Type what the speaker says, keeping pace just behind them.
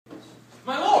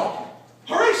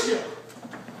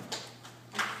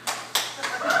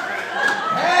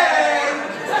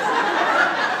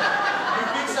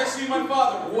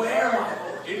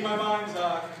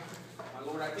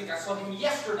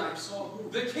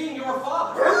king, your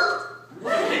father.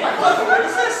 King, my father, where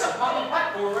is this? Upon the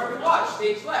platform where we watch,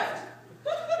 stage left.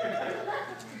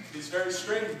 It is very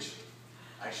strange.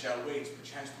 I shall wait,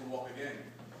 perchance to walk again.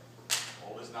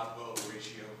 All is not well,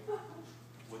 Horatio.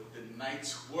 Would the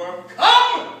night worm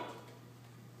come?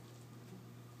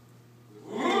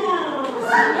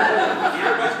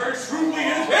 Here, but very truly,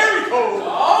 it is very cold.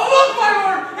 Oh, look, my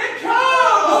lord, it comes!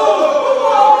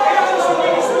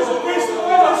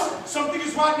 Something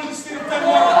is rotten in the state of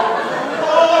Denmark.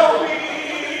 Oh,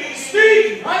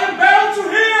 speak! I am bound to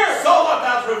hear! So art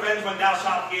thou to revenge when thou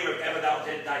shalt hear, if ever thou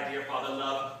did thy dear father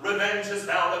love. Revenge is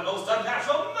thou the most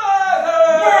unnatural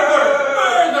murder!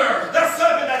 Murder! The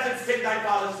servant that did sing thy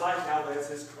father's life now wears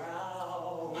his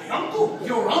crown. My uncle?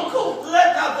 Your uncle?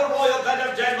 Let not the royal bed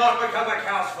of Denmark become a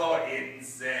couch for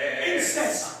incest.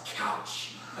 Incest? A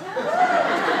couch.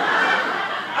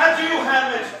 Adieu,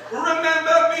 Hamlet.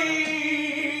 Remember me.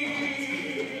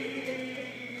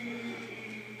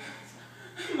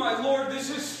 My lord, this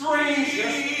is strange.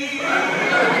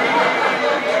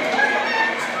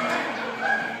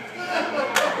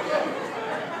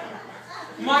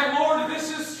 My lord, this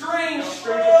is strange.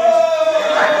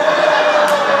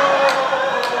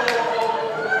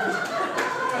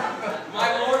 My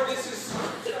lord, this is...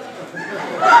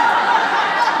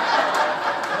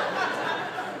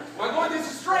 My lord, this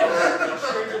is strange. There are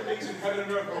stranger things in heaven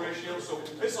and earth, Horatio, so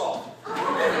piss off.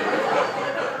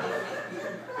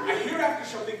 I hereafter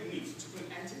shall think meet to put an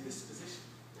end to this position.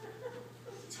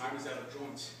 Time is out of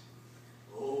joint.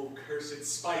 Oh, cursed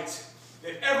spite,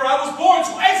 that ever I was born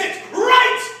to exit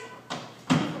right!